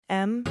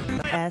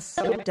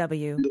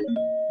MSW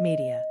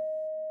Media.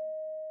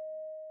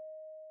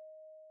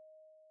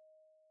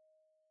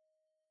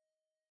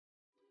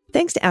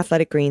 Thanks to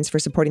Athletic Greens for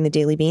supporting the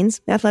Daily Beans.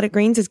 Athletic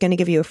Greens is going to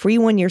give you a free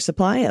 1-year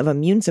supply of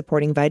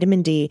immune-supporting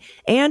vitamin D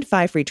and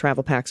 5 free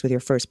travel packs with your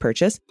first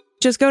purchase.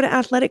 Just go to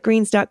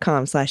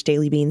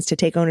athleticgreens.com/dailybeans to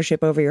take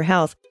ownership over your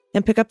health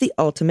and pick up the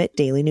ultimate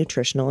daily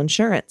nutritional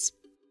insurance.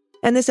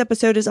 And this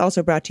episode is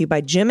also brought to you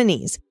by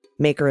Jiminy's,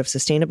 maker of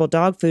sustainable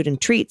dog food and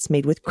treats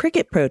made with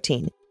cricket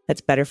protein.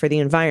 That's better for the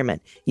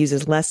environment,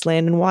 uses less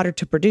land and water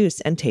to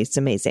produce, and tastes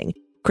amazing.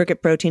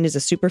 Cricket protein is a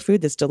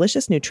superfood that's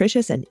delicious,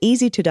 nutritious, and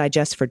easy to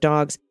digest for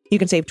dogs. You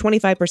can save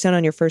 25%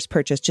 on your first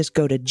purchase. Just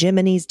go to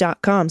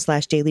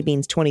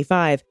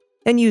jiminys.com/dailybeans25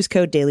 and use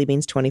code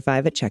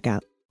dailybeans25 at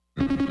checkout.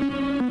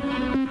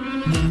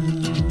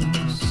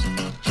 News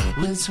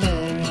with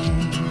swearing.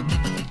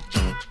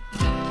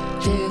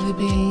 Daily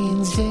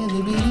Beans,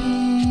 Daily Beans.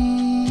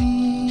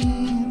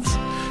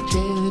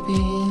 Daily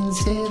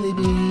Beans, Daily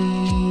Beans.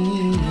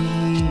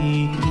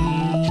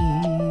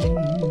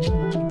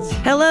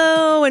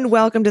 Hello and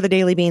welcome to the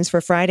Daily Beans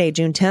for Friday,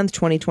 June 10th,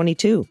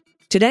 2022.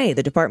 Today,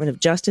 the Department of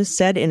Justice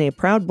said in a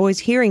Proud Boys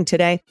hearing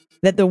today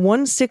that the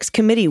 1-6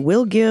 committee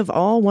will give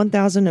all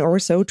 1,000 or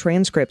so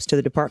transcripts to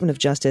the Department of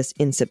Justice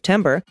in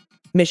September.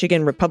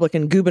 Michigan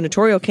Republican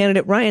gubernatorial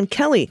candidate Ryan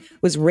Kelly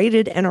was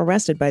raided and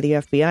arrested by the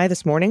FBI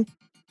this morning.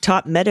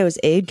 Top Meadows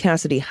aide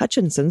Cassidy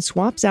Hutchinson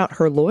swaps out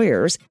her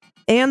lawyers.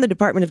 And the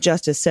Department of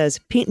Justice says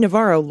Pete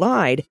Navarro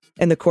lied,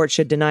 and the court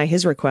should deny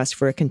his request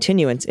for a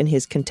continuance in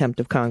his contempt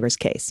of Congress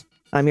case.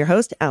 I'm your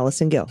host,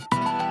 Allison Gill.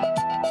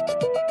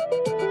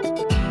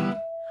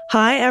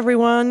 Hi,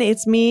 everyone.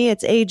 It's me.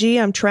 It's AG.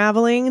 I'm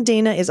traveling.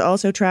 Dana is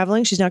also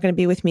traveling. She's not going to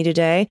be with me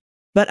today.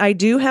 But I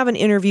do have an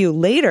interview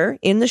later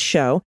in the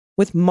show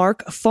with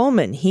Mark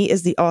Follman. He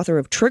is the author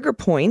of Trigger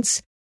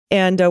Points,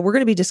 and we're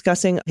going to be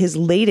discussing his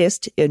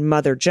latest in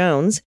Mother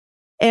Jones.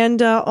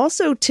 And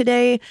also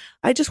today,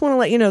 I just want to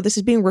let you know this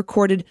is being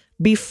recorded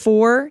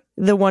before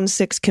the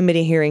 1-6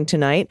 committee hearing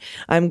tonight.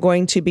 I'm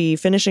going to be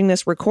finishing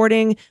this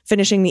recording,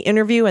 finishing the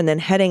interview, and then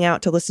heading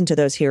out to listen to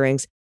those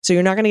hearings. So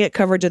you're not going to get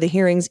coverage of the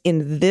hearings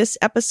in this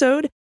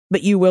episode,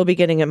 but you will be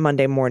getting it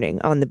Monday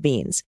morning on the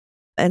Beans.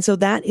 And so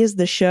that is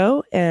the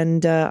show.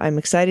 And I'm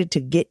excited to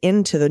get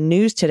into the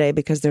news today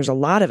because there's a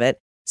lot of it.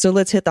 So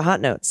let's hit the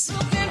hot notes.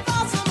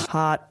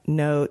 Hot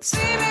notes.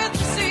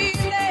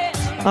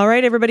 All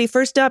right, everybody.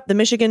 First up, the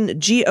Michigan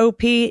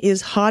GOP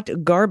is hot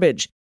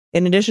garbage.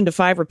 In addition to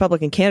 5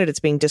 Republican candidates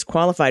being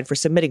disqualified for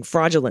submitting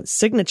fraudulent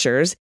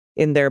signatures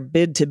in their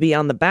bid to be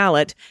on the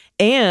ballot,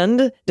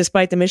 and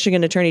despite the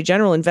Michigan Attorney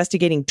General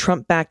investigating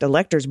Trump-backed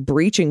electors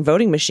breaching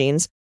voting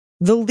machines,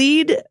 the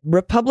lead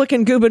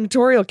Republican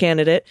gubernatorial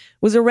candidate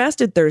was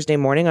arrested Thursday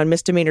morning on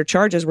misdemeanor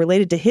charges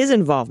related to his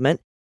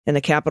involvement in the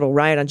Capitol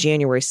riot on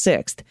January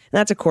 6th.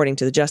 That's according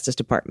to the Justice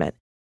Department.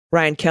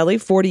 Ryan Kelly,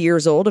 40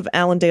 years old, of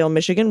Allendale,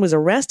 Michigan, was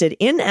arrested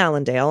in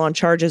Allendale on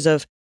charges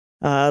of,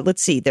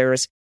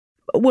 there's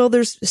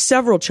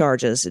several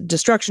charges: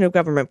 destruction of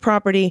government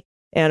property,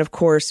 and of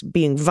course,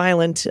 being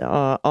violent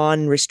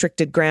on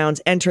restricted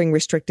grounds, entering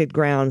restricted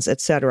grounds,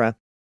 etc.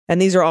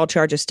 And these are all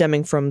charges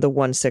stemming from the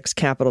 1-6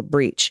 Capitol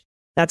breach.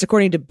 That's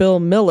according to Bill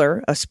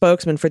Miller, a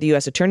spokesman for the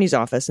U.S. Attorney's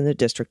Office in the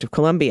District of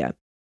Columbia.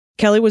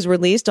 Kelly was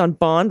released on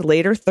bond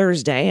later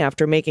Thursday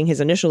after making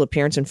his initial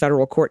appearance in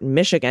federal court in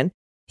Michigan.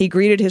 He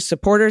greeted his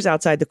supporters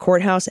outside the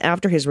courthouse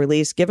after his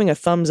release, giving a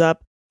thumbs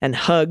up and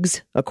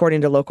hugs,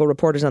 according to local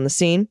reporters on the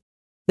scene.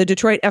 The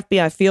Detroit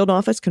FBI field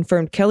office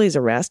confirmed Kelly's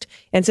arrest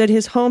and said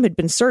his home had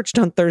been searched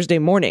on Thursday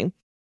morning.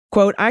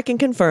 Quote, "I can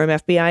confirm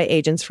FBI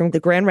agents from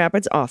the Grand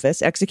Rapids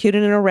office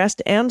executed an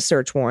arrest and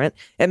search warrant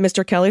at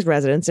Mr. Kelly's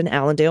residence in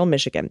Allendale,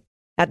 Michigan.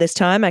 At this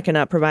time, I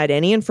cannot provide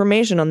any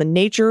information on the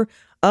nature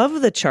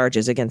of the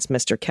charges against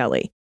Mr.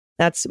 Kelly."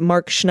 That's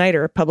Mark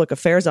Schneider, public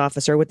affairs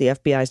officer with the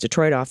FBI's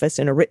Detroit office,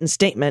 in a written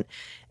statement,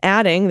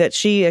 adding that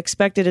she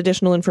expected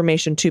additional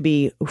information to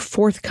be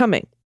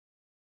forthcoming.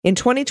 In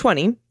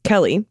 2020,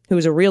 Kelly, who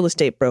is a real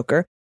estate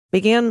broker,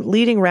 began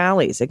leading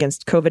rallies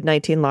against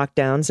COVID-19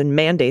 lockdowns and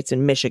mandates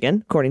in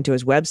Michigan, according to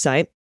his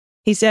website.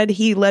 He said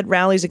he led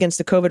rallies against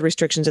the COVID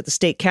restrictions at the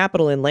state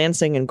capitol in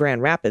Lansing and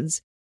Grand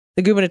Rapids.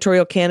 The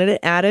gubernatorial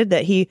candidate added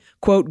that he,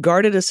 quote,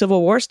 guarded a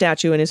Civil War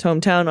statue in his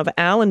hometown of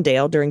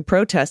Allendale during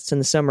protests in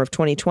the summer of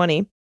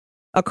 2020.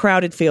 A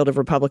crowded field of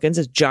Republicans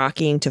is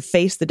jockeying to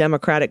face the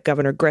Democratic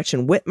Governor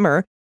Gretchen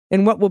Whitmer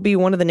in what will be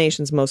one of the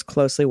nation's most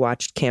closely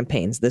watched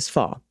campaigns this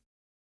fall.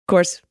 Of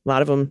course, a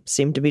lot of them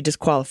seem to be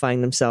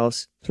disqualifying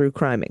themselves through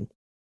criming.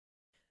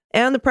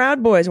 And the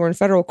Proud Boys were in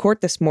federal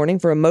court this morning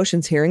for a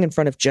motions hearing in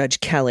front of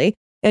Judge Kelly.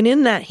 And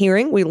in that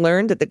hearing, we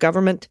learned that the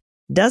government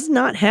does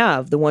not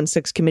have the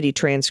 1-6 committee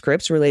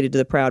transcripts related to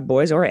the Proud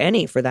Boys, or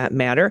any for that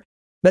matter,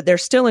 but they're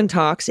still in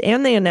talks,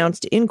 and they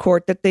announced in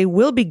court that they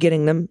will be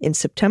getting them in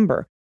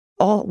September,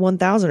 all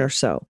 1,000 or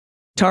so.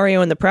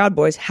 Tario and the Proud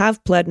Boys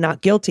have pled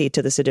not guilty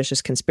to the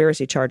seditious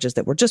conspiracy charges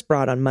that were just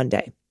brought on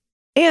Monday.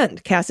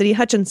 And Cassidy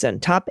Hutchinson,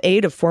 top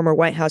aide of former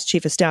White House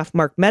Chief of Staff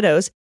Mark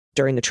Meadows,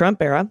 during the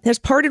Trump era, has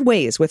parted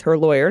ways with her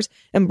lawyers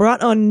and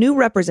brought on new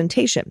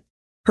representation.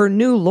 Her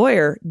new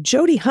lawyer,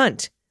 Jody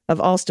Hunt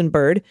of Alston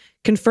Bird,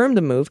 confirmed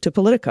the move to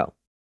Politico.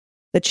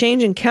 The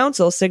change in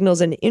counsel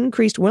signals an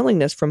increased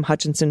willingness from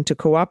Hutchinson to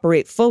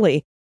cooperate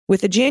fully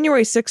with the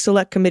January 6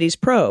 Select Committee's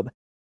probe.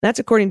 That's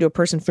according to a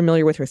person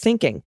familiar with her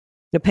thinking.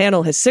 The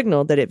panel has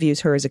signaled that it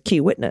views her as a key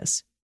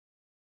witness.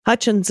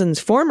 Hutchinson's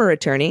former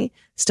attorney,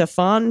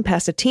 Stefan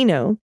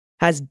Passatino,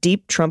 has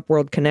deep Trump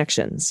world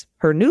connections.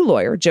 Her new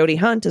lawyer, Jody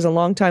Hunt, is a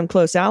longtime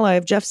close ally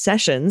of Jeff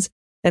Sessions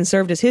and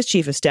served as his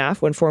chief of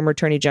staff when former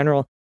Attorney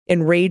General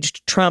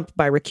enraged Trump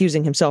by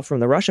recusing himself from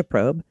the Russia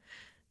probe.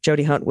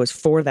 Jody Hunt was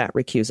for that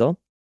recusal.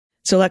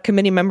 Select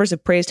committee members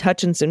have praised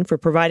Hutchinson for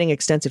providing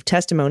extensive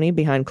testimony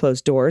behind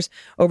closed doors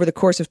over the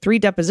course of 3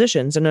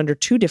 depositions and under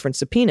 2 different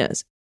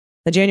subpoenas.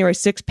 The January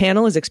 6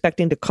 panel is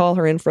expecting to call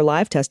her in for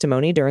live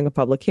testimony during a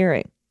public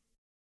hearing.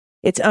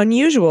 It's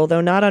unusual,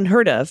 though not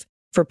unheard of,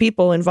 for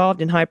people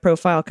involved in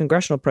high-profile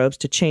congressional probes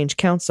to change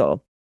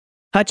counsel.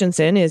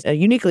 Hutchinson is a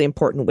uniquely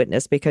important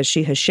witness because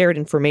she has shared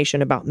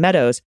information about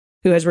Meadows,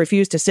 who has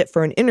refused to sit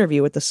for an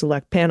interview with the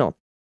select panel.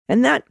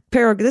 And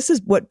this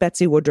is what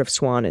Betsy Woodruff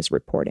Swan is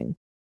reporting.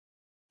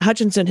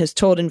 Hutchinson has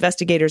told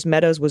investigators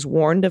Meadows was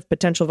warned of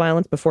potential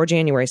violence before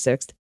January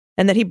 6th,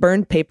 and that he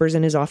burned papers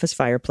in his office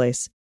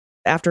fireplace.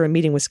 After a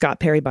meeting with Scott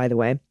Perry, by the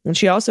way. And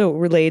she also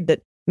relayed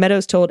that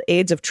Meadows told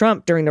aides of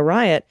Trump during the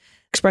riot,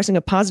 expressing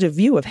a positive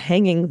view of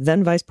hanging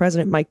then Vice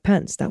President Mike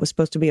Pence. That was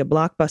supposed to be a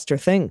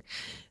blockbuster thing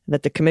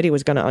that the committee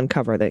was going to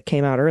uncover that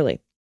came out early.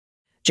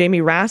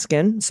 Jamie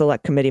Raskin,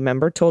 select committee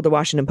member, told the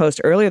Washington Post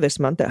earlier this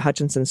month that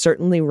Hutchinson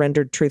certainly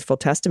rendered truthful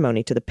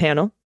testimony to the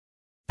panel.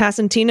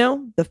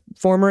 Passantino, the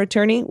former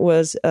attorney,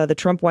 was the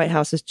Trump White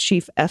House's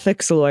chief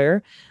ethics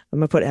lawyer. I'm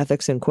going to put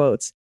ethics in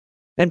quotes.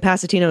 And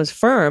Passantino's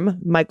firm,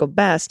 Michael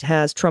Best,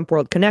 has Trump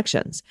world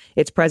connections.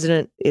 Its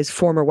president is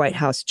former White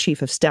House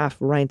chief of staff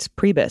Reince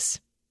Priebus,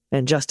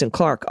 and Justin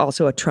Clark,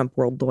 also a Trump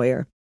world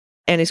lawyer,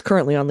 and is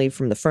currently on leave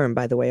from the firm,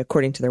 by the way,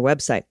 according to their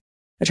website.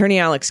 Attorney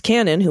Alex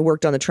Cannon, who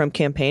worked on the Trump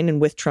campaign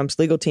and with Trump's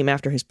legal team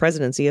after his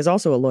presidency, is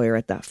also a lawyer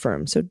at that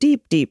firm. So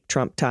deep, deep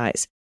Trump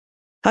ties.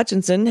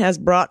 Hutchinson has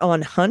brought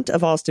on Hunt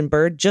of Alston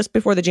Bird just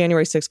before the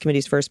January 6th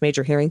committee's first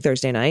major hearing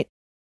Thursday night.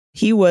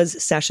 He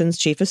was Sessions'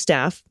 chief of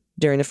staff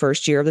during the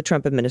first year of the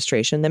Trump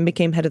administration, then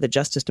became head of the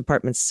Justice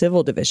Department's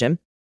Civil Division.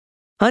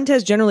 Hunt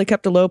has generally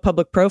kept a low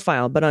public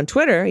profile, but on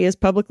Twitter, he has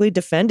publicly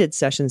defended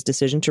Sessions'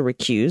 decision to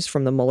recuse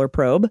from the Mueller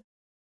probe.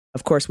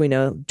 Of course, we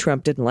know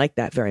Trump didn't like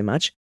that very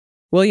much.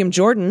 William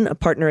Jordan, a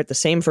partner at the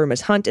same firm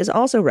as Hunt, is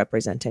also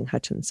representing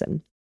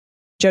Hutchinson.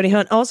 Jody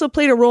Hunt also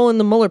played a role in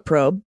the Mueller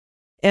probe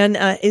and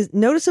is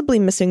noticeably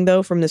missing,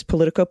 though, from this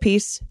Politico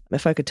piece.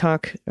 If I could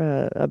talk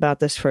about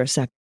this for a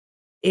sec.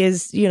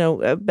 Is,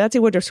 Betsy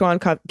Woodruff Swan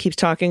keeps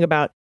talking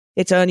about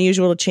it's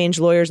unusual to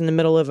change lawyers in the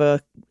middle of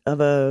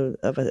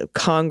a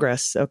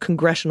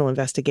congressional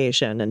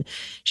investigation. And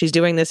she's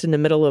doing this in the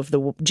middle of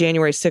the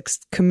January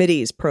 6th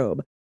committee's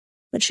probe.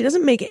 But she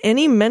doesn't make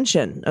any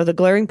mention of the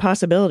glaring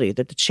possibility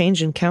that the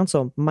change in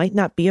counsel might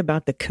not be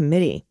about the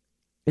committee.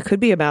 It could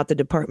be about the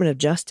Department of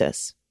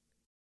Justice.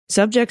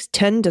 Subjects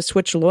tend to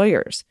switch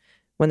lawyers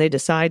when they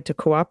decide to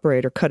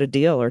cooperate or cut a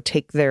deal or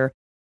take their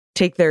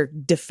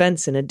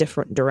defense in a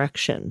different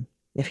direction,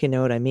 if you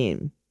know what I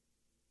mean.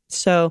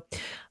 So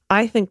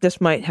I think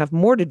this might have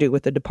more to do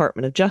with the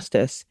Department of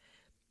Justice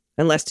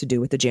and less to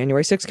do with the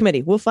January 6th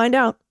committee. We'll find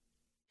out.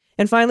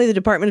 And finally, the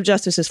Department of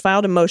Justice has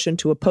filed a motion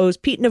to oppose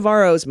Pete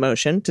Navarro's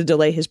motion to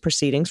delay his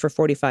proceedings for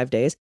 45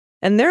 days.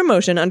 And their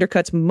motion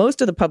undercuts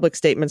most of the public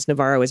statements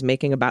Navarro is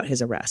making about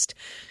his arrest.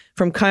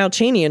 From Kyle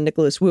Cheney and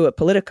Nicholas Wu at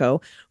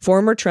Politico,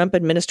 former Trump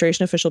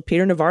administration official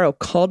Peter Navarro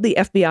called the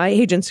FBI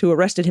agents who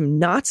arrested him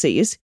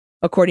Nazis,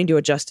 according to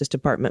a Justice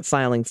Department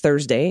filing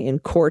Thursday in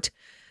court,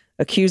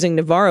 accusing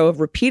Navarro of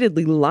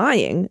repeatedly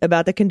lying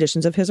about the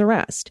conditions of his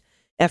arrest.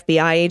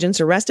 FBI agents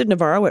arrested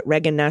Navarro at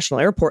Reagan National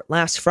Airport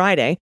last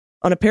Friday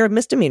on a pair of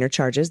misdemeanor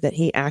charges that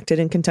he acted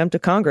in contempt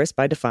of Congress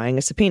by defying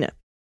a subpoena.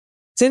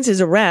 Since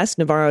his arrest,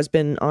 Navarro has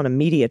been on a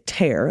media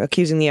tear,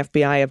 accusing the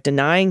FBI of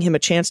denying him a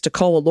chance to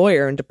call a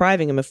lawyer and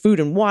depriving him of food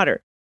and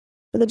water.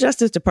 But the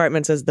Justice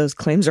Department says those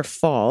claims are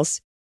false,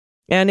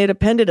 and it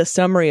appended a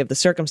summary of the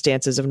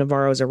circumstances of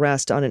Navarro's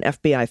arrest on an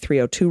FBI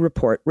 302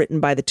 report written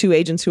by the 2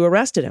 agents who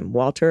arrested him,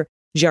 Walter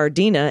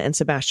Giardina and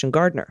Sebastian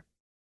Gardner.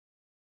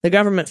 The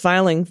government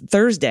filing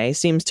Thursday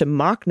seems to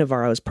mock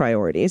Navarro's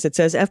priorities. It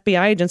says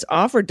FBI agents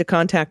offered to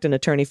contact an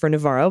attorney for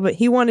Navarro, but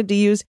he wanted to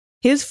use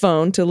his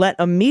phone to let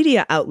a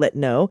media outlet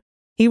know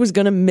he was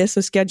going to miss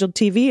a scheduled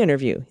TV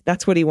interview.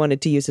 That's what he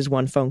wanted to use his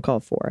one phone call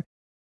for.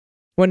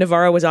 When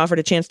Navarro was offered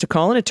a chance to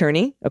call an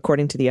attorney,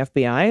 according to the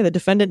FBI, the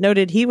defendant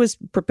noted he was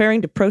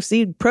preparing to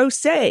proceed pro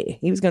se.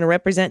 He was going to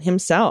represent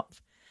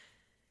himself.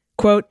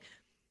 Quote,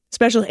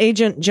 Special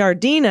Agent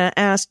Giardina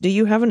asked, "Do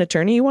you have an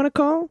attorney you want to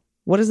call?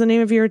 What is the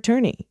name of your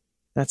attorney?"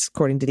 That's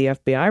according to the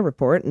FBI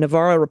report.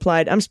 Navarro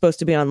replied, "I'm supposed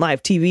to be on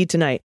live TV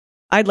tonight.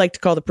 I'd like to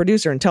call the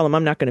producer and tell him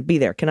I'm not going to be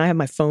there. Can I have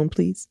my phone,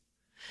 please?"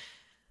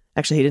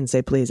 Actually, he didn't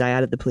say please. I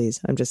added the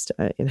please. I'm just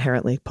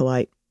inherently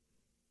polite.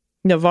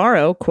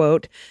 Navarro,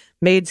 quote,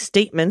 made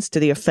statements to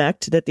the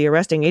effect that the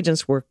arresting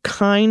agents were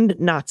kind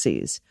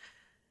Nazis.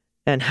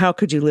 And how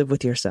could you live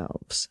with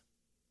yourselves?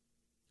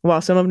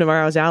 While some of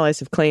Navarro's allies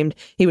have claimed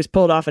he was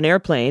pulled off an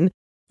airplane,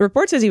 the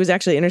report says he was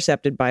actually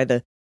intercepted by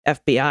the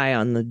FBI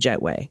on the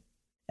jetway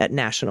at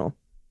National,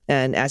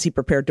 and as he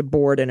prepared to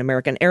board an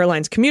American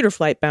Airlines commuter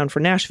flight bound for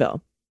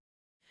Nashville.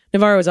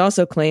 Navarro has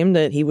also claimed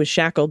that he was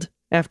shackled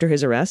after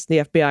his arrest. The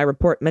FBI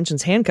report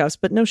mentions handcuffs,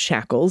 but no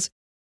shackles,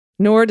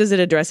 nor does it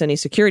address any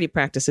security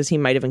practices he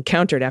might have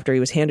encountered after he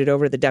was handed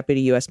over to the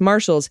deputy U.S.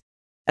 Marshals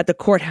at the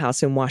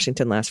courthouse in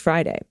Washington last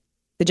Friday.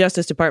 The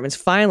Justice Department's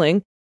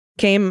filing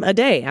came a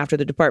day after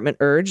the department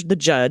urged the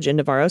judge in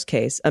Navarro's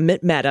case,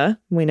 Amit Mehta,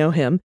 we know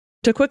him,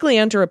 to quickly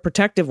enter a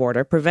protective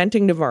order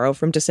preventing Navarro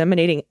from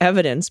disseminating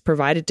evidence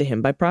provided to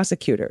him by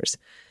prosecutors.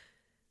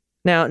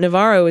 Now,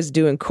 Navarro is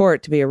due in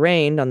court to be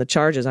arraigned on the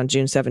charges on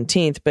June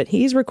 17th, but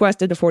he's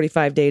requested a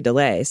 45-day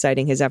delay,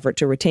 citing his effort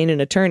to retain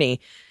an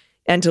attorney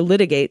and to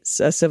litigate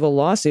a civil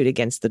lawsuit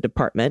against the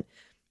department,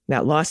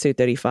 that lawsuit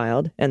that he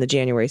filed, and the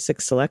January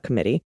 6th Select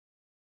Committee.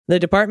 The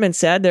department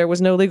said there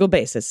was no legal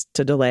basis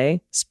to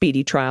delay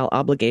speedy trial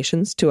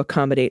obligations to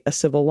accommodate a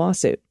civil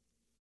lawsuit.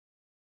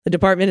 The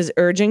department is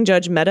urging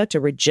Judge Mehta to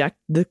reject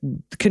the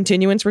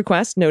continuance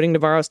request, noting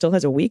Navarro still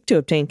has a week to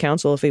obtain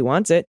counsel if he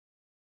wants it,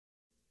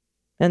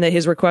 and that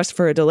his request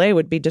for a delay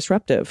would be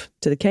disruptive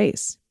to the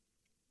case.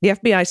 The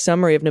FBI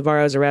summary of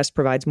Navarro's arrest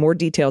provides more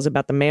details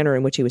about the manner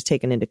in which he was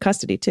taken into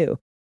custody, too.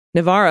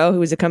 Navarro, who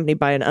was accompanied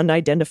by an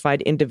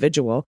unidentified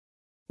individual,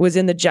 was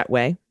in the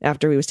jetway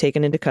after he was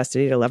taken into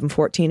custody at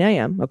 11:14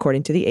 a.m.,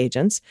 according to the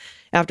agents.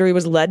 After he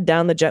was led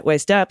down the jetway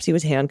steps, he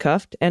was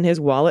handcuffed, and his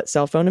wallet,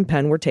 cell phone, and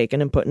pen were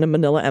taken and put in a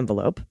manila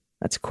envelope.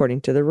 That's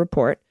according to the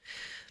report.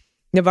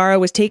 Navarro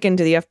was taken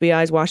to the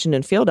FBI's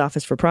Washington field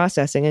office for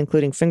processing,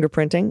 including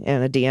fingerprinting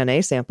and a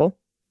DNA sample.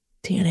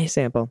 DNA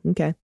sample,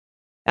 okay.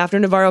 After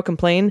Navarro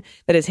complained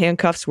that his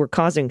handcuffs were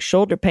causing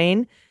shoulder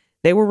pain,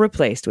 they were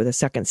replaced with a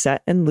second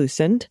set and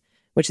loosened,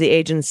 which the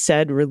agents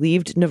said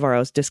relieved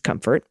Navarro's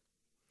discomfort.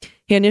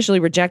 He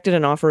initially rejected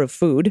an offer of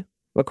food,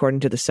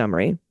 according to the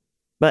summary,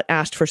 but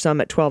asked for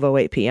some at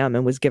 12:08 p.m.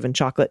 and was given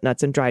chocolate,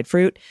 nuts, and dried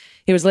fruit.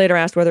 He was later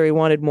asked whether he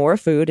wanted more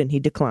food, and he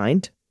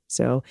declined.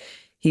 So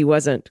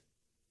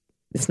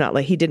it's not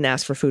like he didn't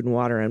ask for food and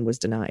water and was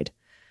denied.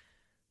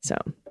 So,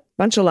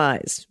 bunch of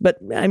lies. But,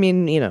 I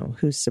mean,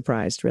 who's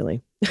surprised,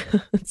 really?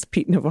 It's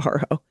Pete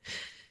Navarro.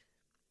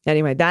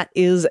 Anyway, that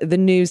is the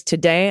news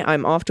today.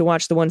 I'm off to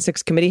watch the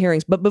 1-6 committee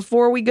hearings. But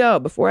before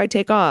I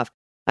take off,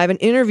 I have an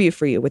interview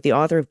for you with the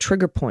author of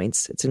Trigger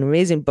Points. It's an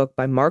amazing book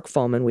by Mark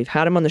Follman. We've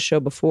had him on the show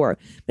before,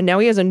 but now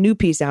he has a new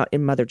piece out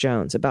in Mother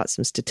Jones about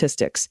some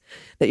statistics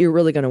that you're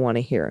really going to want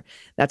to hear.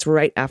 That's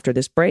right after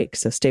this break,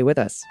 so stay with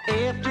us.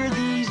 After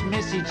these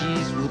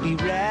messages, we'll be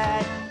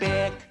right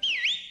back.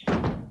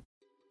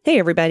 Hey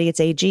everybody,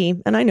 it's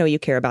AG, and I know you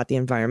care about the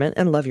environment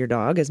and love your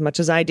dog as much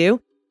as I do.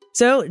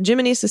 So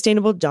Jiminy's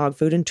sustainable dog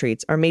food and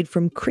treats are made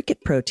from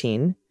cricket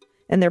protein,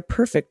 and they're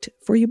perfect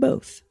for you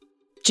both.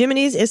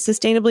 Jiminy's is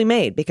sustainably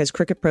made because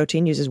cricket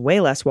protein uses way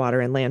less water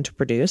and land to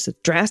produce.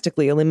 It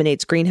drastically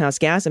eliminates greenhouse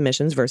gas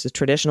emissions versus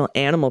traditional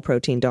animal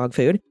protein dog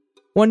food.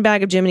 One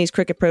bag of Jiminy's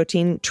cricket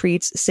protein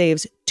treats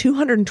saves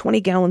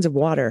 220 gallons of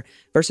water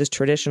versus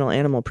traditional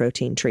animal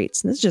protein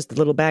treats. And this is just a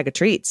little bag of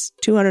treats,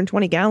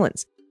 220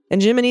 gallons.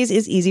 And Jiminy's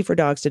is easy for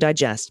dogs to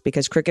digest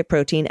because cricket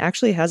protein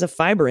actually has a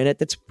fiber in it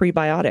that's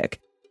prebiotic,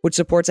 which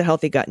supports a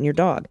healthy gut in your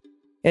dog.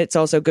 It's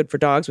also good for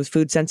dogs with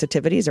food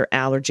sensitivities or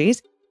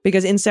allergies,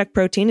 because insect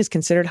protein is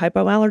considered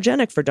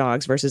hypoallergenic for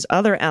dogs versus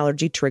other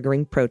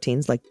allergy-triggering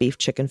proteins like beef,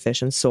 chicken,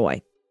 fish, and soy.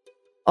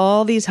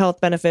 All these health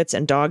benefits,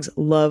 and dogs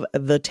love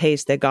the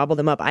taste. They gobble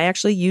them up. I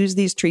actually use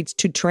these treats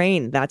to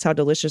train. That's how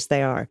delicious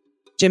they are.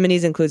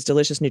 Jiminy's includes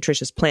delicious,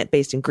 nutritious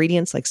plant-based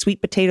ingredients like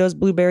sweet potatoes,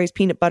 blueberries,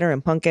 peanut butter,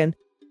 and pumpkin.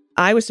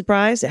 I was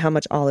surprised at how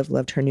much Olive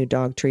loved her new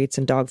dog treats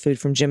and dog food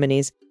from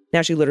Jiminy's.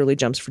 Now she literally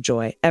jumps for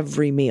joy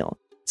every meal.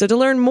 So to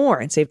learn more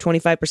and save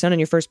 25% on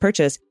your first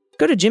purchase,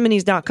 go to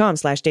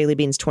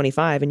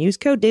jiminys.com/dailybeans25 and use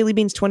code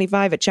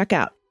dailybeans25 at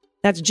checkout.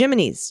 That's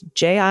Jiminy's,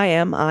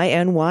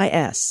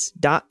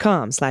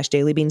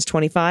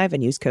 JIMINYS.com/dailybeans25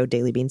 and use code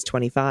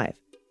dailybeans25.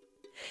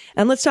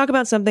 And let's talk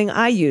about something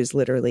I use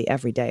literally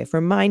every day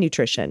for my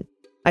nutrition.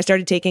 I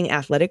started taking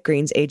Athletic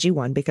Greens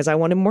AG1 because I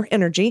wanted more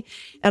energy,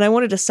 and I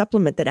wanted a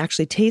supplement that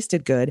actually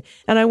tasted good,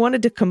 and I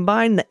wanted to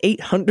combine the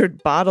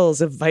 800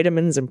 bottles of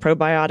vitamins and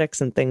probiotics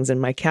and things in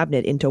my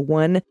cabinet into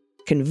one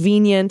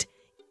convenient,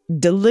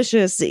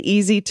 delicious,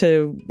 easy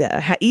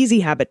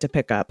habit to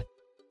pick up.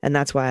 And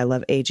that's why I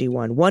love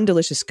AG1. One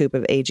delicious scoop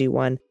of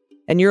AG1,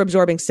 and you're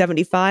absorbing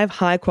 75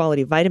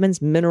 high-quality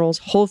vitamins, minerals,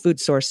 whole food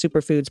source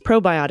superfoods,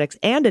 probiotics,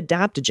 and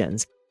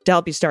adaptogens to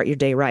help you start your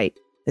day right.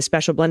 This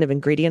special blend of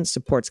ingredients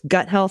supports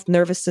gut health,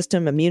 nervous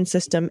system, immune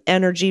system,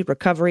 energy,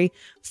 recovery,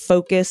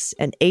 focus,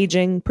 and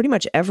aging, pretty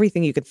much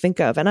everything you could think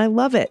of, and I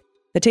love it.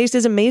 The taste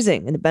is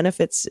amazing, and the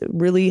benefits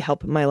really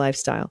help my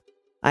lifestyle.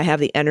 I have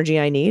the energy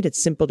I need,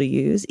 it's simple to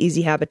use,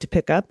 easy habit to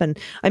pick up, and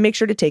I make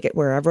sure to take it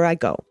wherever I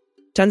go.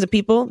 Tons of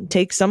people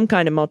take some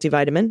kind of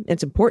multivitamin.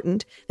 It's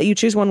important that you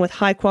choose one with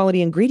high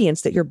quality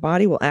ingredients that your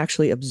body will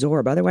actually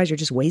absorb. Otherwise, you're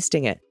just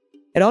wasting it.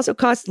 It also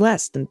costs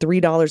less than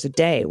 $3 a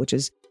day, which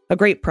is a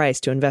great price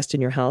to invest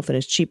in your health and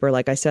is cheaper,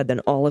 like I said, than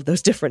all of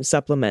those different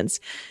supplements.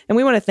 And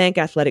we want to thank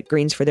Athletic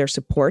Greens for their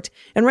support.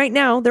 And right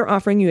now, they're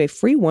offering you a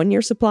free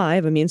 1-year supply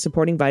of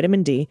immune-supporting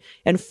vitamin D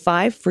and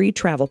 5 free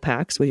travel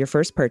packs with your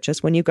first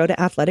purchase when you go to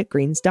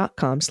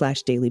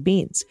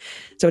athleticgreens.com/dailybeans.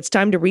 So it's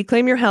time to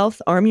reclaim your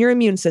health, arm your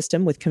immune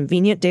system with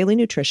convenient daily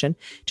nutrition,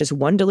 just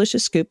one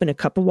delicious scoop in a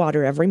cup of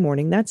water every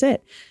morning. That's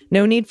it.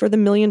 No need for the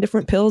million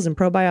different pills and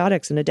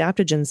probiotics and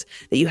adaptogens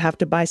that you have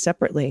to buy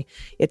separately.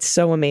 It's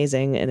so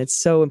amazing, and it's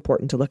so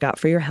important to look out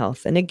for your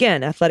health. And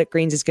again, Athletic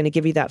Greens is going to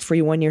give you that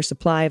free 1-year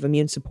supply of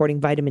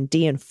immune-supporting vitamin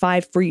D and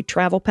 5 free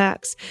travel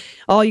packs.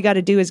 All you got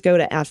to do is go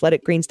to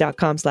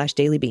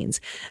athleticgreens.com/dailybeans.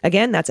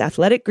 Again, that's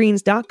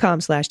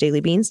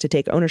athleticgreens.com/dailybeans to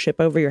take ownership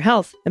over your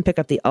health and pick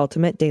up the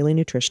ultimate daily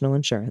nutritional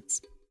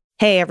insurance.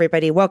 Hey,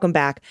 everybody. Welcome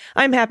back.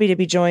 I'm happy to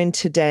be joined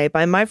today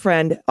by my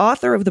friend,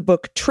 author of the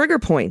book Trigger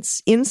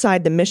Points,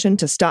 Inside the Mission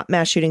to Stop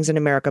Mass Shootings in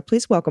America.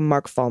 Please welcome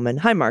Mark Follman.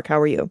 Hi, Mark.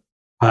 How are you?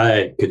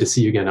 Hi. Good to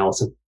see you again,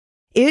 Allison.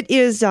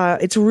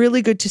 It's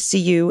really good to see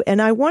you.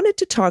 And I wanted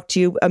to talk to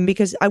you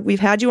because we've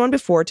had you on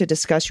before to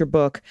discuss your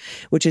book,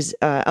 which is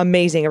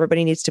amazing.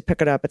 Everybody needs to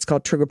pick it up. It's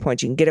called Trigger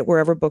Points. You can get it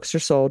wherever books are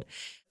sold.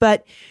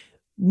 But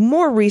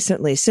more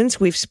recently, since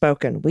we've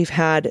spoken, we've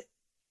had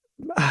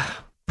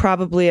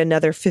probably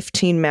another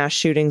 15 mass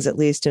shootings, at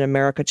least in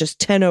America, just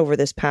 10 over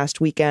this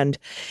past weekend.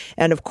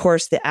 And of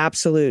course, the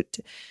absolute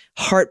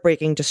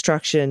heartbreaking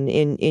destruction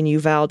in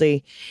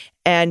Uvalde.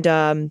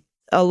 And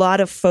a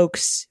lot of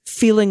folks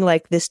feeling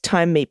like this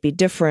time may be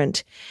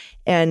different.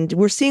 And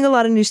we're seeing a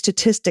lot of new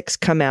statistics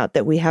come out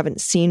that we haven't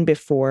seen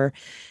before.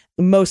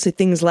 Mostly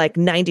things like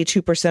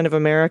 92% of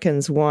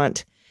Americans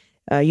want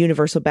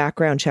universal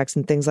background checks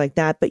and things like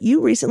that. But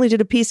you recently did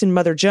a piece in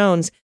Mother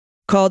Jones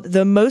called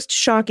The Most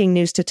Shocking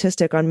New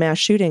Statistic on Mass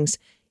Shootings.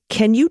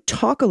 Can you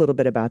talk a little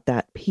bit about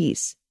that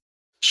piece?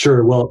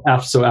 Sure. Well,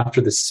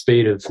 after the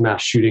spate of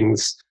mass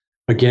shootings,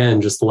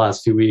 again, just the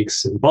last few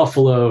weeks in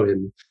Buffalo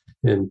and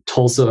in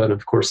Tulsa, and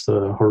of course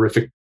the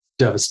horrific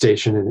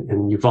devastation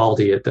in Uvalde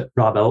at the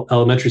Robb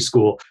Elementary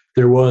School,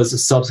 there was a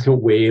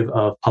subsequent wave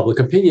of public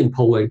opinion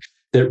polling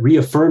that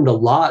reaffirmed a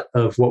lot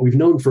of what we've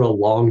known for a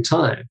long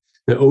time: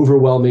 the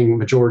overwhelming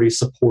majority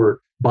support,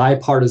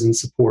 bipartisan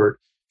support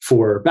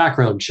for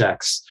background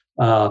checks,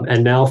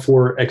 and now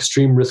for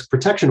extreme risk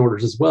protection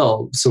orders as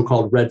well,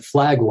 so-called red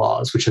flag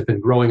laws, which have been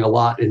growing a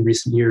lot in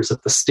recent years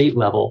at the state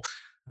level.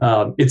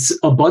 It's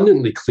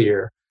abundantly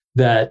clear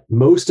that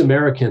most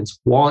Americans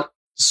want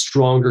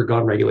stronger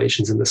gun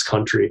regulations in this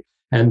country.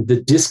 And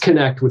the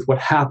disconnect with what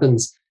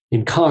happens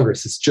in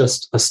Congress is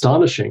just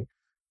astonishing.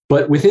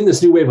 But within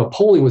this new wave of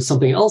polling was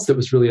something else that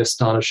was really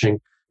astonishing.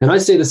 And I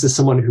say this as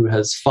someone who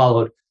has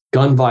followed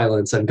gun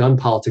violence and gun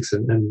politics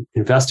and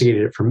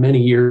investigated it for many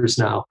years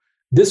now.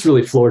 This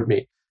really floored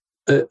me.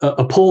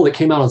 A poll that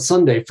came out on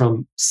Sunday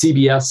from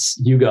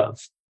CBS YouGov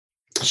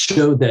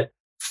showed that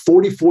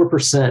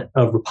 44%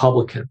 of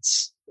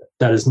Republicans,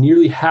 that is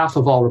nearly half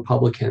of all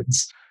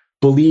Republicans,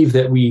 believe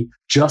that we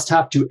just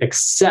have to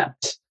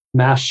accept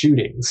mass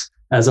shootings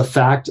as a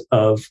fact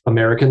of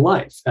American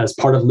life, as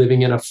part of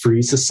living in a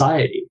free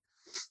society.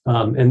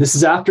 And this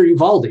is after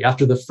Uvalde,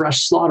 after the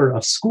fresh slaughter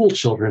of school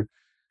children.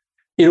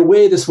 In a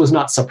way, this was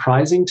not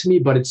surprising to me,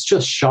 but it's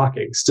just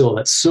shocking still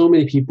that so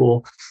many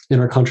people in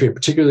our country, and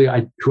particularly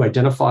who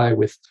identify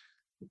with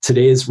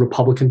today's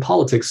Republican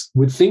politics,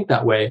 would think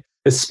that way,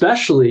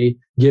 especially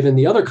given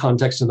the other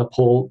context in the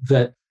poll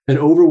that an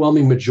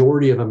overwhelming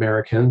majority of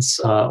Americans,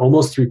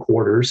 almost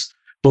 3/4,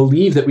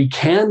 believe that we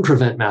can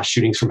prevent mass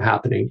shootings from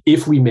happening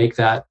if we make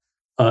that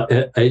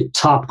a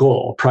top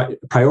goal,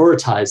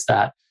 prioritize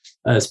that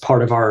as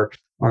part of our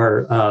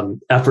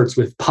efforts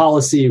with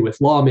policy,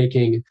 with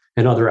lawmaking,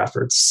 and other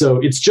efforts.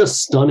 So it's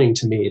just stunning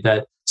to me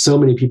that so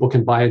many people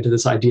can buy into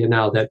this idea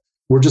now that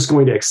we're just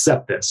going to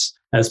accept this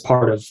as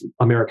part of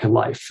American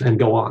life and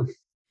go on.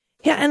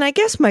 Yeah, and I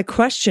guess my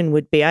question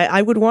would be,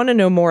 I would want to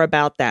know more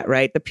about that,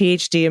 right? The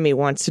PhD in me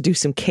wants to do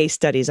some case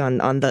studies on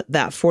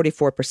that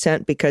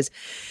 44%, because,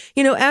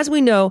 as we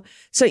know,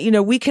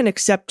 so, we can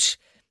accept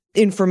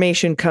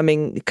information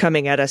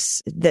coming at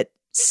us that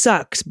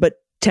sucks, but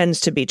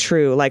tends to be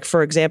true. Like,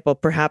 for example,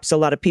 perhaps a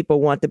lot of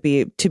people want to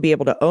be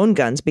able to own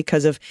guns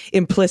because of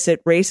implicit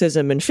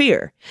racism and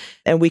fear.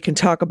 And we can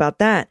talk about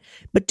that.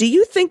 But do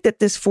you think that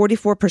this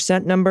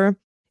 44% number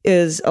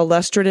is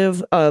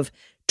illustrative of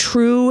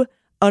true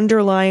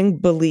underlying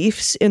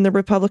beliefs in the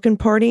Republican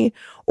Party,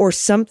 or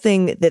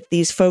something that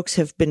these folks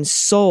have been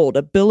sold,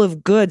 a bill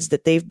of goods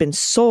that they've been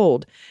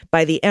sold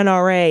by the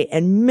NRA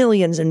and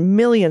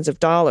millions of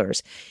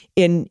dollars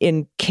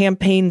in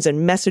campaigns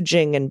and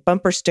messaging and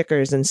bumper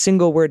stickers and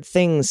single word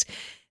things?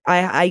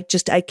 I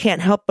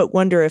can't help but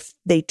wonder if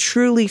they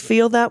truly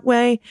feel that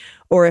way,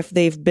 or if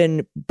they've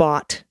been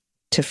bought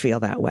to feel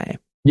that way.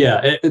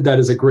 Yeah, that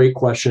is a great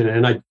question.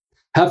 And I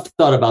have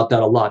thought about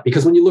that a lot,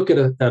 because when you look at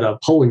a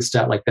polling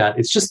stat like that,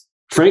 it's just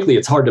frankly,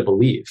 it's hard to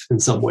believe in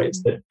some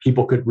ways that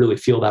people could really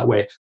feel that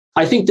way.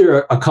 I think there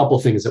are a couple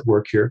things at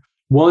work here.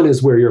 One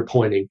is where you're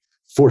pointing,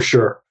 for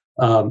sure.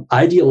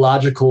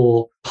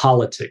 Ideological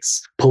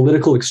politics,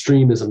 political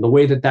extremism, the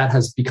way that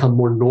has become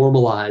more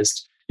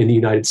normalized in the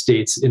United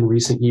States in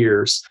recent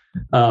years,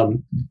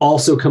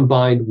 also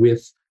combined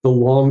with the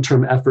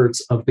long-term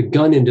efforts of the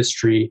gun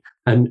industry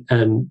and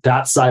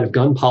that side of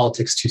gun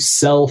politics to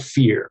sell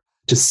fear,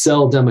 to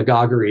sell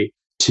demagoguery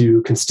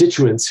to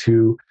constituents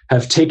who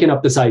have taken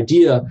up this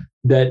idea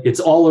that it's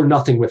all or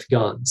nothing with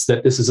guns,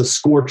 that this is a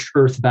scorched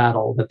earth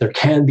battle, that there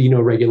can be no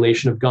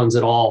regulation of guns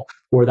at all,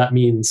 or that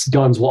means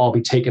guns will all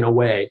be taken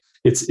away.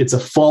 It's a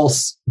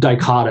false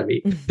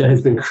dichotomy that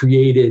has been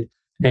created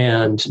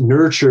and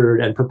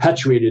nurtured and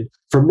perpetuated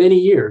for many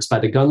years by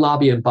the gun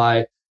lobby and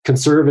by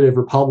conservative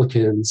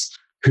Republicans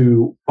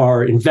who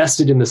are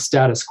invested in the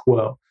status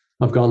quo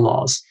of gun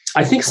laws.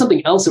 I think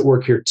something else at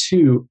work here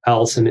too,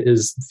 Allison,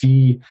 is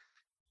the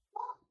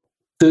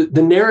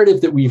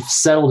narrative that we've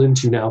settled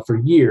into now for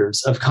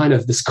years of kind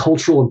of this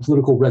cultural and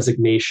political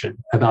resignation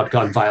about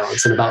gun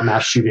violence and about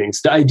mass shootings.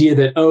 The idea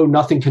that, oh,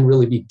 nothing can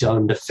really be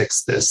done to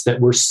fix this,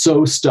 that we're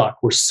so stuck,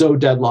 we're so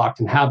deadlocked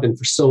and have been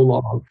for so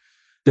long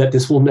that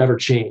this will never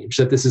change,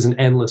 that this is an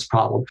endless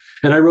problem.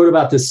 And I wrote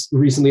about this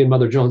recently in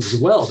Mother Jones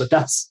as well, but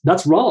that's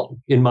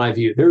wrong in my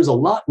view. There's a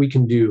lot we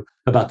can do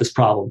about this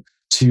problem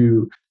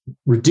to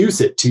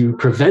reduce it, to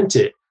prevent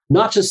it,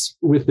 not just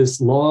with this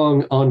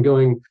long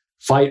ongoing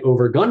fight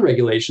over gun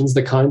regulations,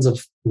 the kinds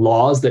of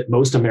laws that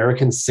most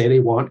Americans say they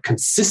want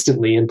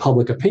consistently in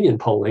public opinion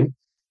polling,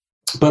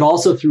 but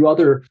also through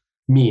other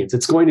means.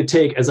 It's going to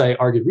take, as I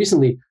argued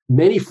recently,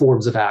 many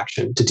forms of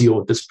action to deal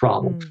with this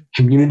problem.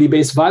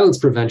 Community-based violence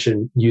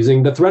prevention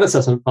using the threat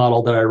assessment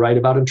model that I write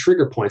about in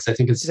Trigger Points, I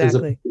think is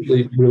a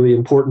really, really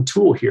important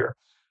tool here.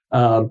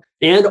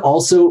 And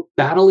also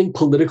battling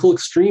political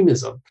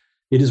extremism.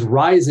 It is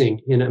rising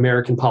in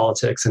American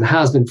politics and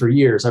has been for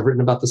years. I've written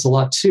about this a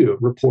lot too,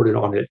 reported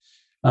on it.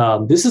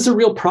 This is a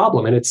real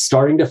problem, and it's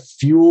starting to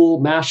fuel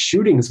mass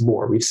shootings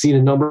more. We've seen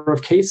a number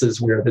of cases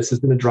where this has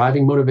been a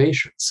driving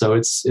motivation. So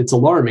it's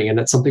alarming, and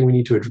that's something we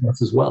need to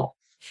address as well.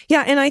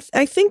 Yeah, and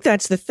I think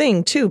that's the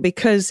thing too,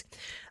 because,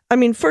 I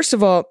mean, first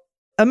of all,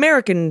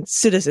 American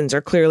citizens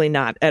are clearly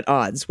not at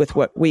odds with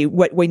what we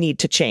need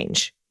to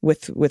change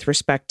with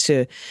respect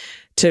to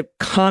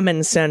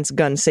common sense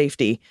gun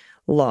safety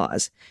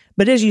laws.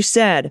 But as you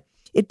said,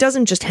 it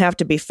doesn't just have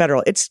to be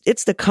federal.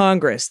 It's the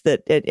Congress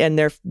and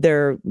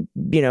they're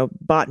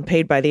bought and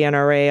paid by the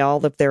NRA,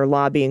 all of their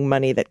lobbying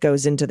money that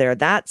goes into there.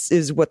 That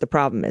is what the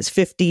problem is.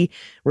 50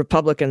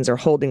 Republicans are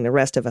holding the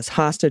rest of us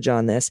hostage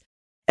on this.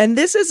 And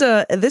this is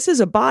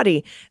a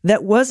body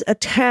that was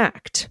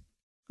attacked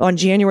on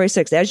January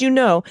 6th. As you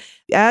know,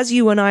 as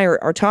you and I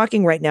are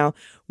talking right now,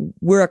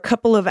 we're a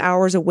couple of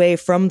hours away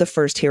from the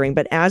first hearing,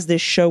 but as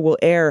this show will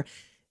air,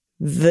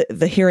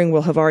 the hearing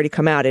will have already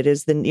come out. It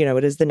is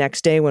the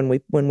next day when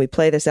we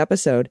play this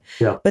episode.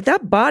 Yeah. But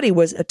that body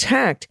was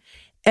attacked,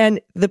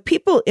 and the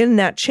people in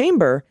that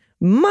chamber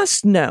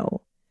must know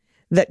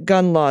that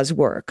gun laws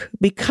work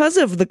because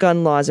of the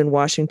gun laws in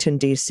Washington,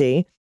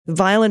 D.C.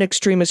 Violent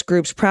extremist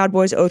groups, Proud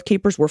Boys, Oath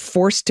Keepers, were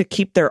forced to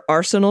keep their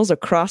arsenals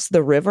across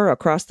the river,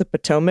 across the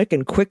Potomac,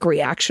 in quick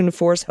reaction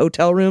force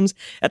hotel rooms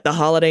at the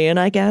Holiday Inn,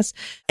 I guess.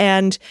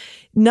 And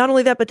not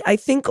only that, but I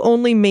think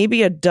only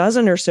maybe a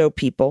dozen or so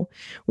people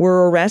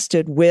were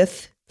arrested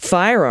with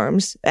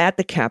firearms at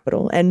the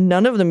Capitol, and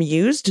none of them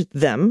used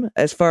them,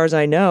 as far as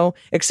I know,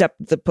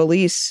 except the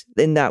police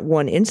in that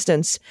one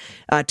instance,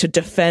 to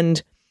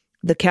defend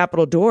the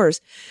Capitol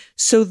doors.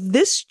 So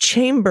this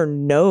chamber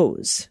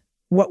knows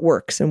what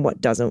works and what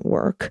doesn't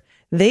work.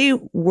 They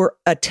were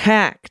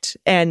attacked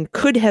and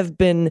could have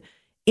been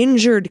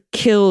injured,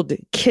 killed,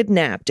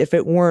 kidnapped if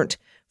it weren't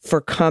for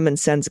common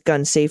sense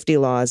gun safety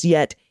laws.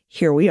 Yet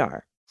here we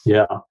are.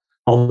 Yeah.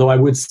 Although I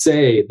would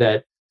say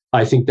that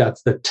I think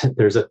that's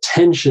there's a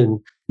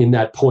tension in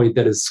that point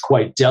that is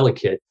quite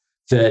delicate,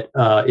 that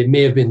it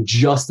may have been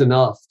just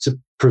enough to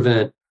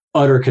prevent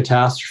utter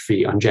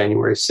catastrophe on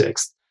January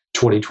 6th,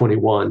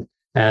 2021.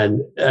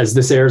 And as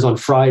this airs on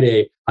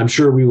Friday, I'm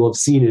sure we will have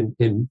seen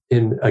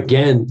in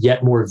again,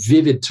 yet more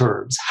vivid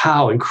terms,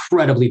 how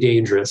incredibly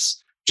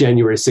dangerous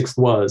January 6th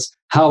was,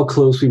 how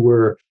close we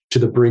were to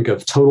the brink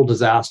of total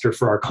disaster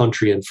for our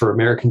country and for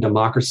American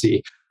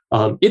democracy.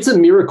 It's a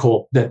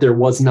miracle that there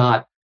was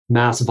not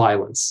mass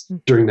violence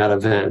during that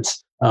event.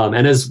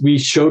 And as we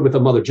showed with the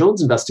Mother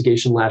Jones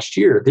investigation last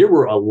year, there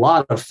were a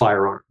lot of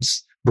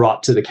firearms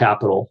brought to the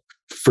Capitol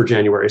for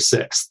January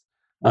 6th.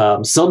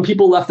 Some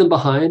people left them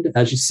behind,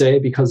 as you say,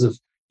 because of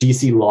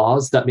DC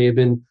laws. That may have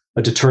been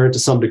a deterrent to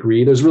some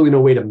degree. There's really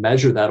no way to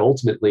measure that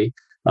ultimately.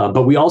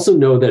 But we also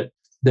know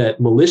that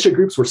militia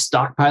groups were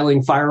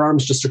stockpiling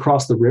firearms just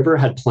across the river,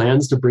 had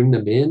plans to bring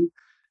them in,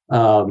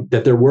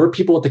 that there were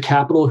people at the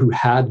Capitol who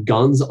had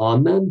guns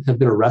on them, have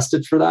been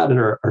arrested for that and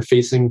are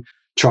facing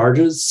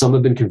charges. Some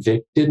have been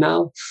convicted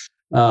now.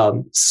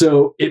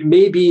 So it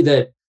may be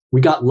that we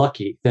got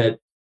lucky, that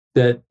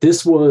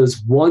this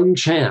was one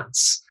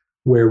chance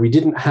where we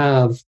didn't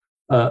have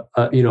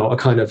a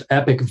kind of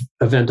epic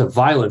event of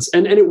violence.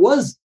 And it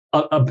was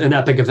an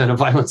epic event of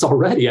violence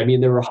already. I mean,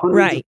 there were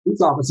hundreds of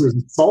police officers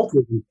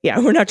assaulted. Yeah,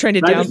 we're not trying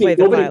to downplay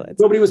the violence.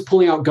 Nobody was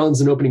pulling out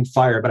guns and opening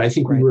fire, but I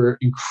think we were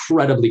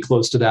incredibly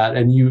close to that.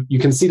 And you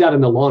can see that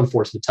in the law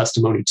enforcement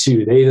testimony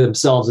too. They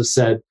themselves have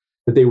said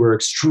that they were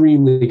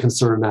extremely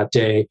concerned that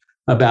day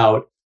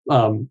about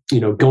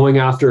going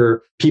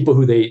after people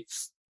who they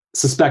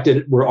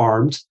suspected were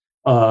armed,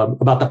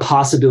 about the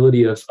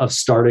possibility of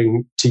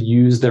starting to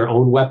use their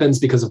own weapons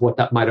because of what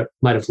that might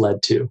have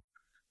led to.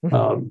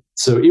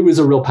 So it was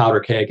a real powder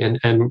keg,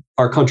 and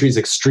our country is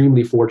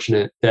extremely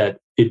fortunate that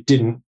it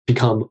didn't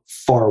become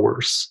far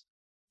worse.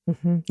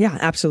 Mm-hmm. Yeah,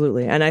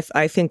 absolutely. And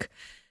I think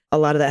a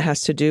lot of that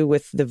has to do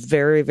with the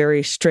very,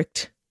 very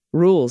strict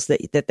rules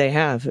that they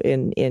have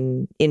in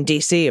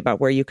DC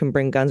about where you can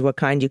bring guns, what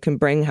kind you can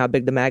bring, how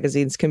big the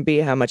magazines can be,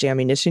 how much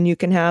ammunition you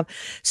can have.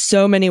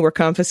 So many were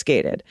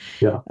confiscated.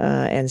 Yeah.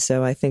 And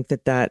so I think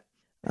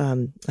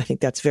I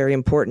think that's very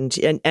important.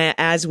 And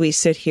as we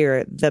sit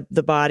here,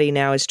 the body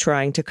now is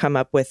trying to come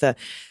up with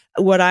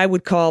what I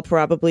would call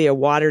probably a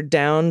watered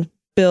down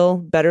bill,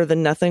 better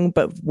than nothing,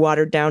 but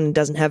watered down and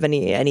doesn't have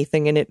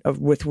anything in it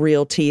with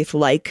real teeth,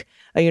 like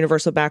a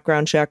universal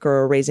background check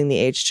or raising the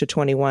age to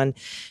 21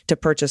 to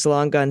purchase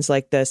long guns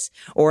like this,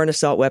 or an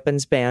assault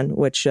weapons ban,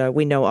 which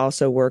we know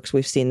also works.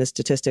 We've seen the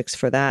statistics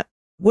for that.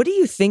 What do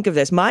you think of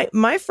this?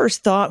 My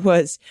first thought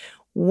was,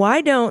 why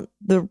don't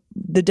the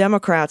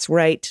Democrats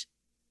write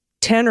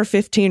 10 or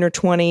 15 or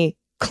 20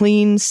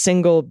 clean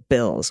single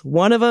bills?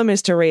 One of them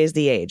is to raise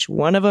the age.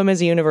 One of them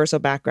is a universal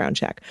background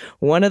check.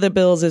 One of the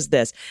bills is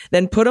this.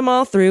 Then put them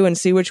all through and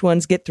see which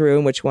ones get through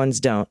and which ones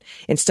don't.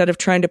 Instead of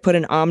trying to put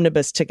an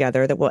omnibus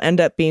together that will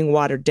end up being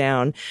watered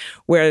down,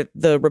 where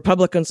the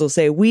Republicans will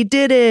say, we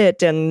did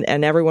it. And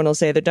everyone will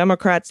say the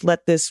Democrats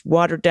let this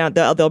watered down.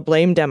 They'll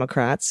blame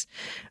Democrats,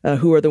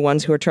 who are the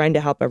ones who are trying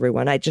to help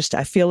everyone. I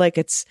feel like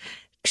it's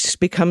just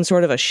become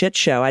sort of a shit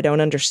show. I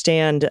don't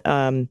understand,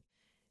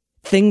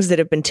 things that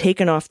have been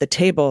taken off the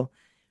table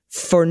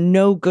for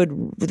no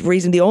good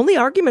reason. The only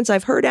arguments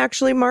I've heard,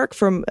 actually, Mark,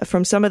 from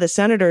some of the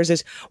senators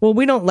is, well,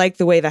 we don't like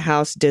the way the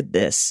House did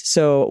this,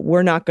 so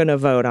we're not going to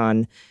vote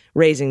on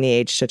raising the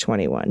age to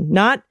 21.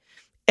 Not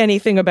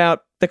anything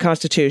about the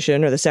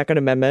Constitution or the Second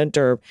Amendment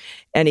or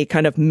any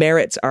kind of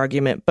merits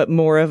argument, but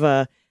more of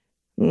a,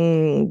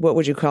 what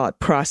would you call it,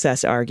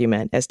 process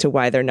argument as to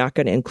why they're not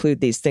going to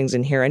include these things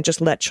in here and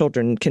just let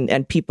children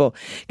and people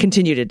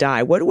continue to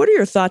die. What are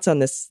your thoughts on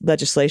this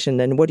legislation,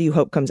 and what do you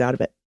hope comes out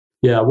of it?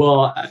 Yeah,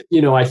 well,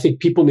 I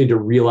think people need to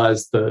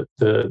realize the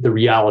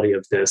reality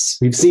of this.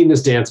 We've seen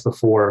this dance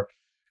before.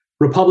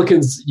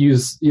 Republicans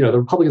the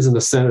Republicans in the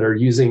Senate are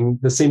using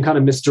the same kind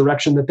of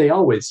misdirection that they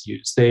always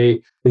use.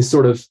 They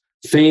sort of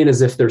feign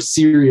as if they're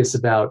serious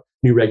about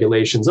new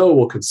regulations. Oh,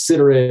 we'll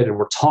consider it, and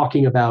we're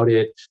talking about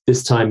it.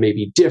 This time may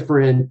be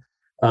different,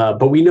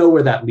 but we know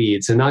where that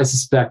leads. And I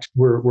suspect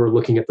we're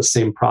looking at the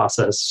same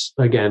process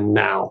again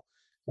now.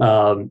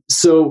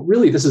 So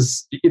really, this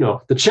is,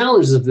 the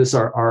challenges of this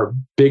are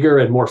bigger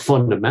and more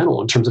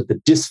fundamental in terms of the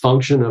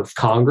dysfunction of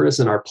Congress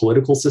and our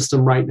political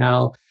system right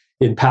now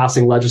in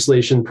passing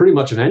legislation pretty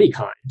much of any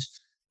kind,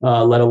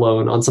 let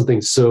alone on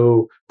something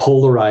so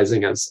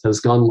polarizing as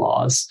gun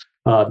laws.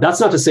 That's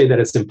not to say that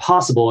it's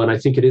impossible. And I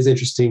think it is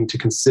interesting to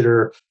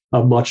consider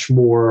a much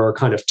more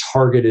kind of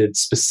targeted,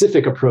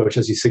 specific approach,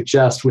 as you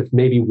suggest, with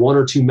maybe one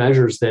or two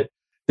measures that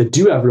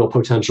do have real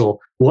potential.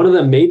 One of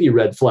them may be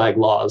red flag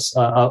laws,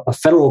 a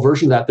federal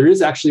version of that. There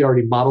is actually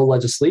already model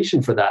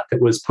legislation for that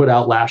was put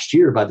out last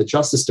year by the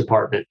Justice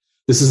Department.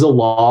 This is a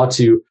law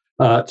to,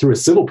 through a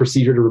civil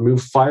procedure, to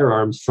remove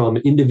firearms from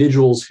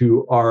individuals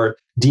who are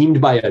deemed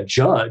by a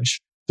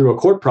judge through a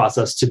court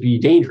process to be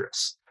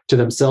dangerous to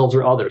themselves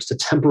or others, to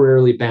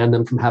temporarily ban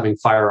them from having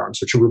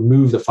firearms or to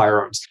remove the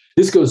firearms.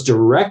 This goes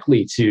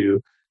directly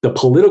to the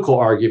political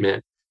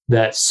argument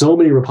that so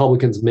many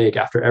Republicans make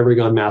after every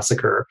gun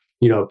massacre.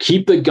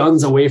 Keep the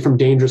guns away from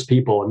dangerous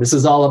people. And this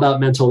is all about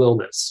mental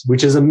illness,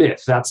 which is a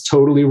myth. That's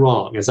totally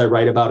wrong, as I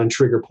write about in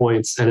Trigger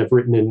Points and have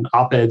written in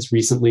op-eds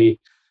recently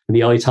in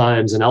the LA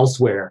Times and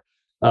elsewhere.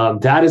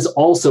 That is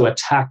also a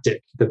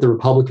tactic that the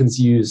Republicans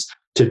use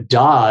to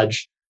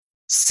dodge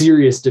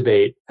serious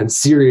debate and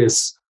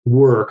serious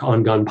work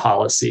on gun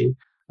policy.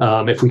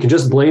 If we can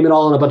just blame it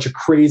all on a bunch of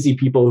crazy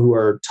people who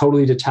are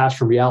totally detached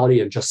from reality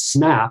and just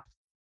snap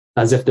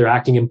as if they're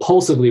acting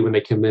impulsively when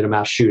they commit a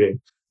mass shooting,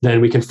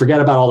 then we can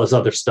forget about all this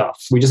other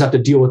stuff. We just have to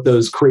deal with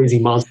those crazy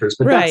monsters.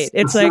 But right.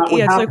 It's like,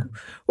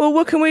 well,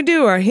 what can we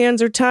do? Our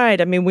hands are tied.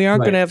 I mean, we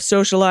aren't going to have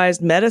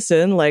socialized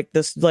medicine like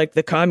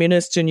the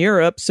communists in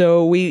Europe.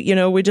 So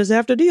we just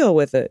have to deal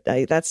with it.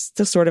 That's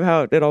just sort of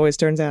how it always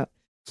turns out.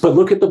 But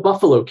look at the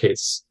Buffalo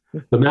case.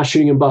 The mass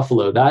shooting in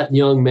Buffalo, that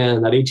young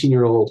man, that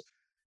 18-year-old,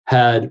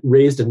 had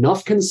raised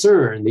enough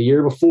concern the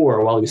year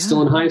before while he was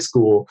still in high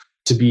school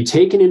to be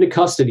taken into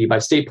custody by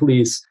state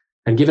police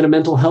and given a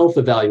mental health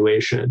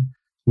evaluation.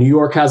 New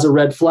York has a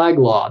red flag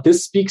law.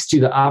 This speaks to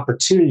the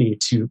opportunity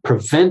to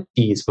prevent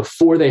these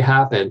before they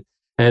happen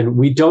And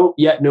we don't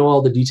yet know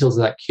all the details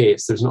of that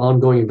case. There's an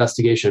ongoing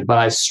investigation, but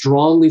I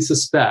strongly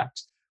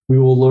suspect we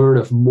will learn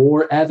of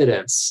more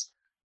evidence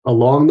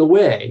along the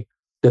way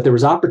that there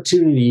was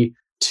opportunity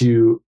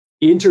to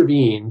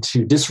intervene,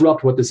 to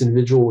disrupt what this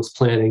individual was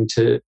planning,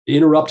 to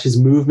interrupt his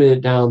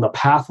movement down the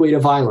pathway to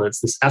violence,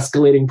 this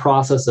escalating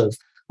process of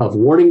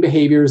warning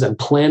behaviors and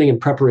planning and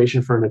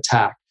preparation for an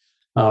attack.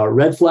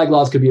 Red flag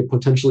laws could be a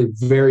potentially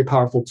very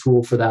powerful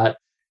tool for that.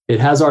 They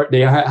have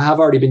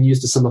already been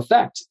used to some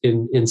effect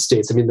in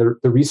states. I mean,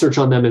 the research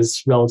on them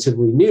is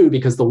relatively new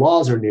because the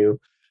laws are new,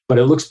 but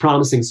it looks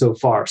promising so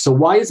far. So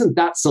why isn't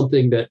that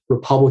something that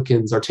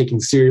Republicans are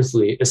taking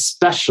seriously,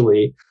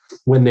 especially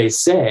when they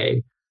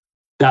say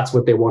that's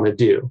what they want to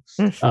do?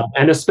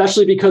 And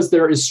especially because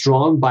there is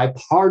strong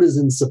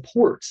bipartisan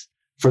support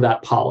for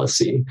that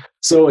policy.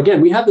 So again,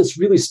 we have this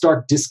really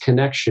stark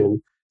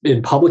disconnection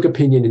in public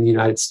opinion in the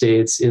United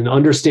States, in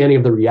understanding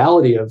of the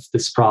reality of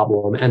this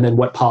problem, and then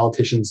what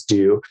politicians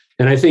do.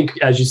 And I think,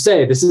 as you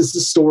say, this is the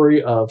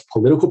story of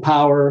political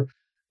power,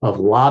 of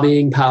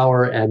lobbying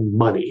power, and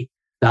money.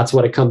 That's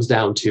what it comes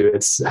down to.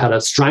 It's had a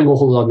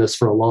stranglehold on this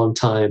for a long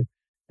time.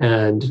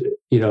 And,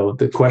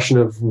 the question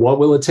of what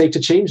will it take to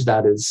change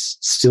that is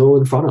still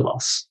in front of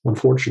us,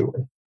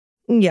 unfortunately.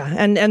 Yeah.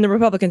 And the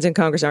Republicans in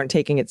Congress aren't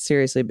taking it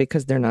seriously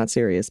because they're not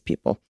serious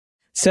people.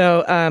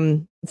 So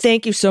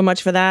thank you so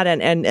much for that.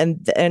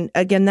 And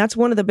again, that's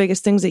one of the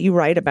biggest things that you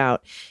write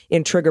about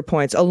in Trigger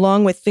Points,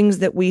 along with things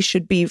that we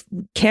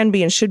can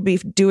be and should be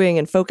doing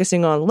and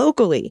focusing on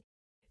locally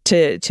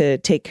to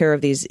take care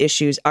of these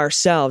issues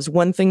ourselves.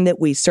 One thing that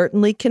we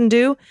certainly can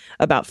do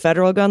about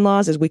federal gun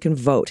laws is we can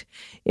vote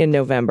in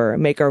November,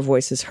 make our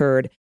voices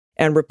heard,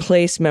 and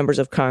replace members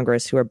of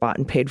Congress who are bought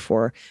and paid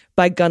for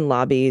by gun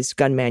lobbies,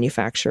 gun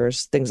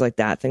manufacturers, things like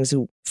that,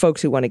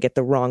 folks who want to get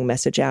the wrong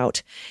message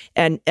out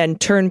and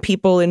turn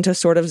people into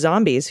sort of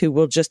zombies who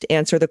will just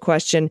answer the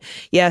question,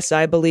 yes,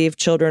 I believe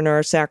children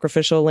are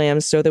sacrificial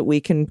lambs so that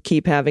we can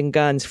keep having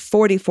guns.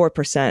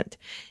 44%,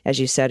 as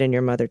you said in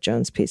your Mother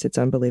Jones piece. It's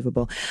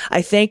unbelievable.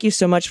 I thank you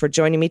so much for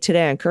joining me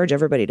today. I encourage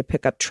everybody to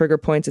pick up Trigger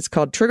Points. It's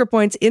called Trigger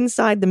Points: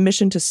 Inside the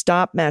Mission to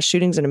Stop Mass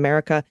Shootings in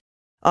America.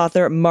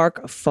 Author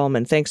Mark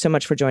Follman. Thanks so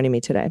much for joining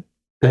me today.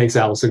 Thanks,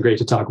 Allison. Great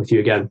to talk with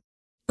you again.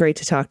 Great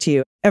to talk to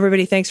you.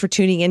 Everybody, thanks for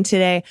tuning in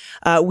today.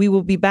 We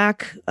will be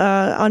back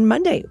on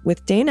Monday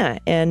with Dana.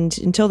 And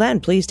until then,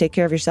 please take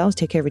care of yourselves,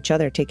 take care of each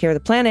other, take care of the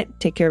planet,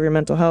 take care of your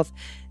mental health,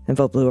 and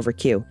vote blue over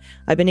Q.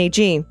 I've been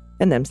AG,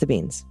 and them's the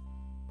beans.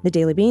 The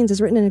Daily Beans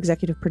is written and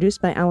executive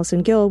produced by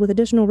Allison Gill, with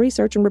additional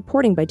research and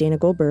reporting by Dana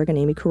Goldberg and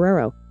Amy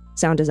Carrero.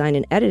 Sound design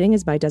and editing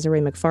is by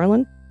Desiree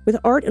McFarlane, with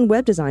art and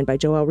web design by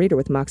Joelle Reeder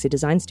with Moxie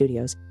Design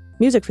Studios.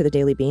 Music for the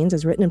Daily Beans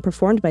is written and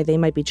performed by They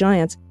Might Be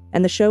Giants,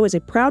 and the show is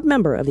a proud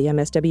member of the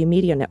MSW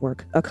Media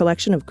Network, a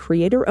collection of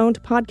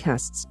creator-owned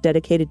podcasts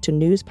dedicated to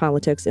news,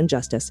 politics, and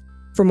justice.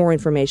 For more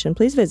information,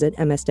 please visit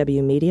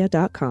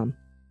mswmedia.com.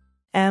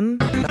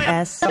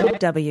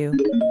 MSW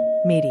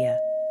Media.